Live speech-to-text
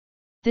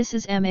This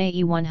is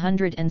MAE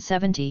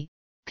 170,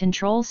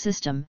 Control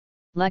System,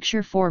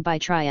 Lecture 4 by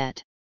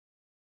Triet.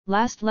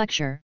 Last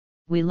lecture,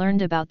 we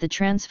learned about the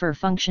transfer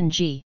function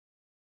G.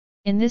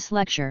 In this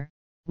lecture,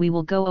 we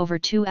will go over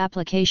two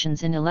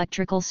applications in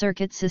electrical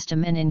circuit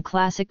system and in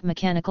classic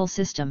mechanical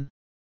system.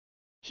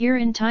 Here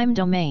in time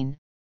domain,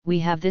 we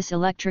have this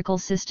electrical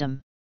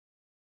system.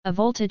 A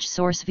voltage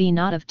source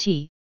V0 of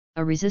T,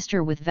 a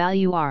resistor with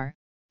value R,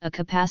 a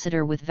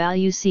capacitor with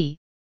value C,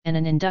 and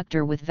an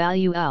inductor with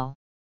value L.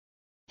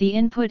 The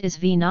input is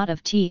V0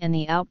 of T and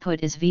the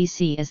output is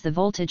Vc as the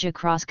voltage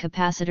across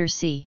capacitor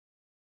C.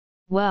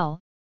 Well,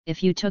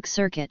 if you took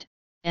circuit,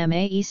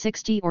 MAE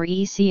 60 or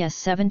EECS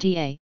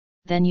 70A,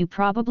 then you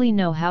probably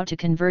know how to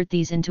convert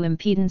these into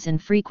impedance in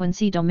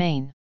frequency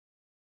domain.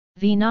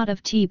 V0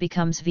 of T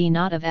becomes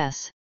V0 of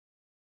S.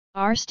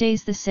 R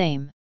stays the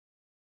same.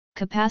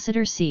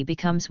 Capacitor C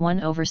becomes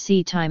 1 over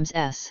C times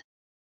S.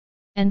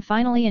 And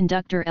finally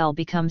inductor L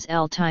becomes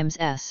L times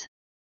S.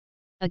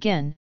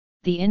 Again,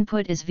 the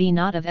input is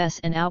V0 of S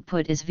and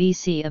output is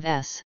Vc of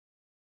S.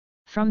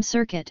 From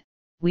circuit,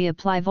 we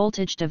apply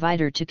voltage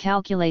divider to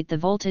calculate the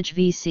voltage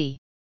Vc.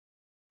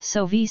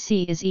 So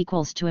Vc is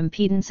equals to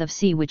impedance of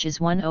C, which is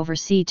 1 over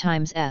C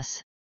times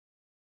S.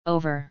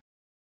 Over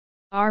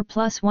R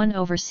plus 1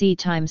 over C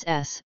times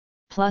S,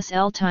 plus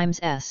L times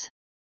S.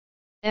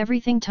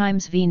 Everything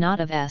times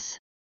V0 of S.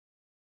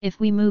 If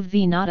we move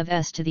V0 of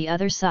S to the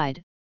other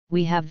side,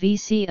 we have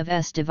Vc of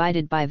S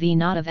divided by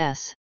V0 of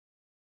S.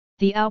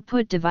 The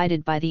output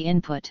divided by the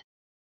input.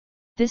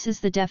 This is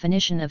the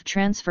definition of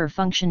transfer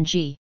function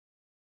G.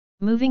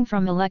 Moving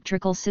from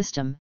electrical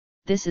system,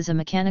 this is a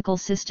mechanical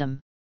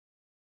system.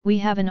 We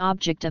have an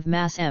object of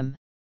mass m.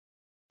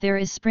 There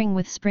is spring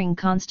with spring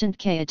constant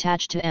K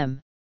attached to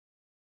m.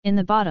 In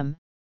the bottom,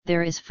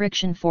 there is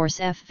friction force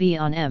Fv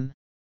on m.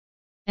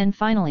 And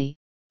finally,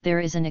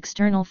 there is an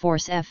external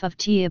force F of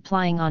T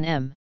applying on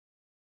m.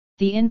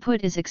 The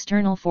input is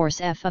external force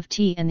F of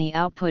T and the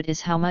output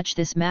is how much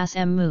this mass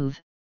m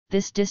move.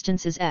 This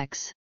distance is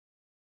x.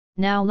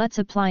 Now let's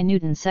apply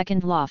Newton's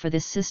second law for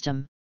this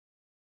system.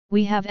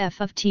 We have F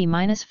of T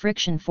minus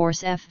friction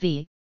force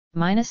Fv,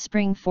 minus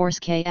spring force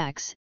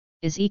Kx,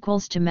 is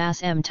equals to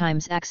mass m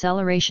times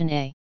acceleration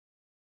a.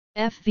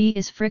 Fv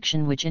is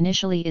friction, which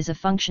initially is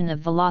a function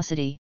of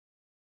velocity.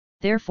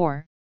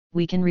 Therefore,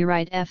 we can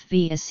rewrite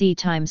Fv as c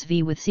times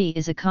v, with c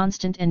is a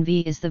constant and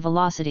v is the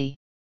velocity.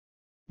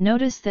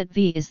 Notice that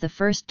v is the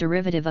first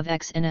derivative of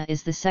x and a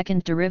is the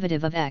second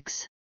derivative of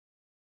x.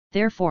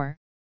 Therefore,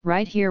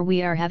 right here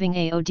we are having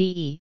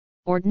AODE,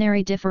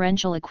 ordinary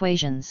differential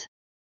equations.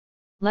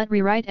 Let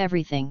rewrite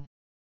everything.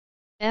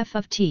 F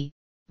of t,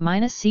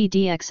 minus c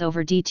dx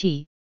over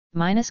dt,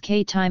 minus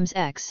k times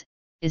x,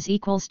 is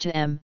equals to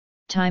m,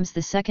 times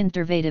the second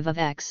derivative of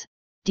x,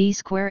 d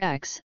square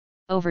x,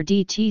 over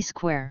dt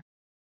square.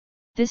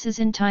 This is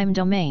in time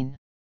domain.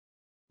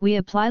 We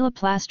apply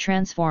Laplace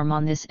transform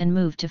on this and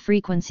move to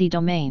frequency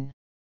domain.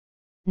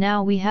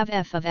 Now we have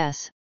f of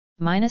s,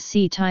 minus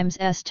c times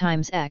s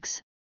times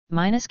x,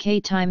 minus k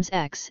times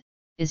x,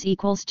 is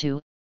equals to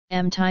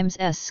m times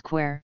s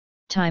square,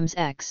 times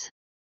x.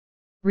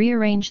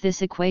 Rearrange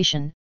this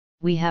equation,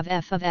 we have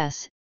f of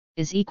s,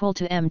 is equal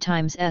to m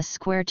times s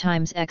square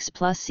times x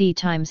plus c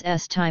times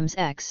s times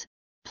x,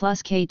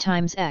 plus k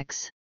times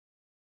x.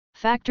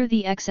 Factor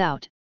the x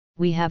out,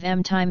 we have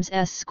m times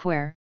s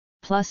square,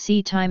 plus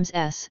c times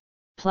s,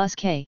 plus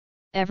k,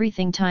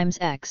 everything times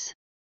x.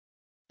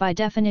 By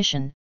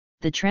definition,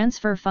 the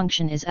transfer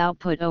function is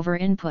output over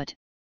input,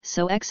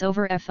 so x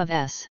over f of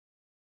s.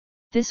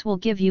 This will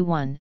give you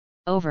 1,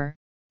 over,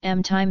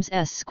 m times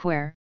s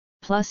square,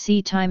 plus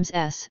c times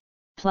s,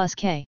 plus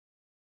k.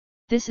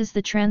 This is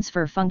the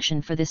transfer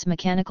function for this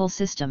mechanical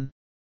system.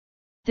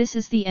 This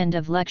is the end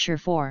of lecture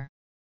 4.